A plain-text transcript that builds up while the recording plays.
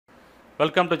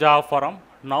Welcome to Java Forum.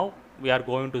 Now we are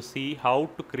going to see how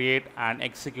to create and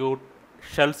execute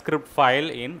shell script file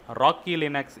in Rocky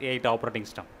Linux 8 operating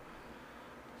system.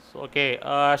 So,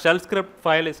 shell script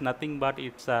file is nothing but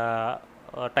it's a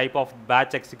type of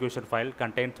batch execution file,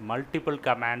 contains multiple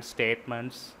commands,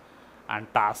 statements,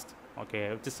 and tasks.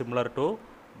 Okay, which is similar to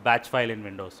batch file in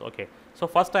Windows. Okay, so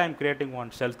first I am creating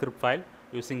one shell script file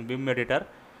using Vim editor.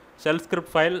 Shell script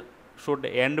file should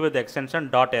end with extension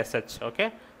 .sh.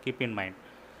 Okay, keep in mind.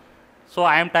 So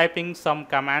I am typing some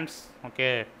commands.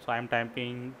 Okay, so I am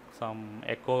typing some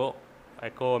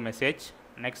echo message.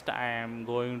 Next I am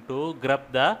going to grab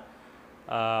the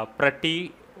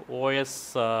pretty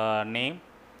OS name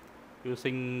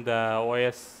using the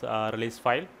OS release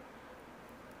file.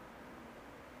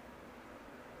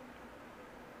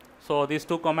 So these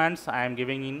two commands I am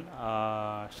giving in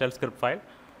shell script file.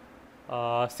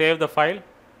 Save the file.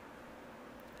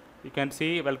 You can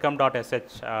see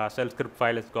welcome.sh shell script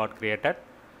file is got created,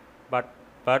 but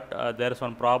there is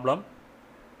one problem.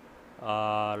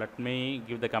 Let me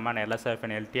give the command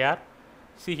ls-ltr.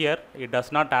 See here, it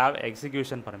does not have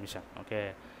execution permission.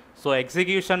 Okay, so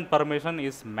execution permission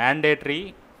is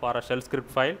mandatory for a shell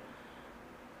script file.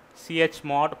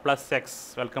 chmod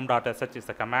 +x welcome.sh is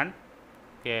the command,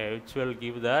 okay, which will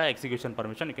give the execution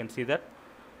permission. You can see that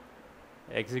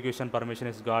execution permission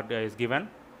is given,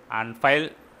 and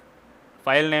file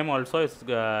name also is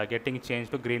getting changed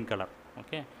to green color.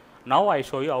 Okay, now I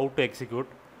show you how to execute.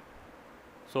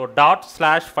 So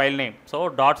 /file name. So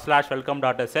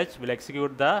 /welcome.sh will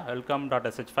execute the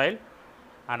welcome.sh file,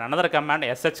 and another command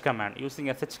sh command.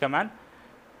 Using sh command,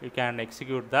 you can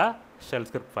execute the shell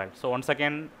script file. So once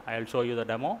again, I will show you the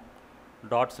demo.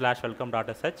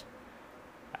 /welcome.sh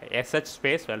sh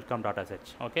space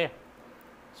welcome.sh. Okay,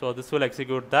 so this will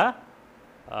execute the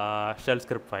shell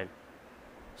script file.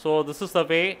 So this is the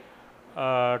way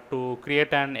to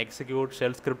create and execute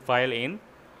shell script file in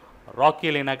Rocky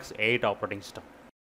Linux 8 operating system.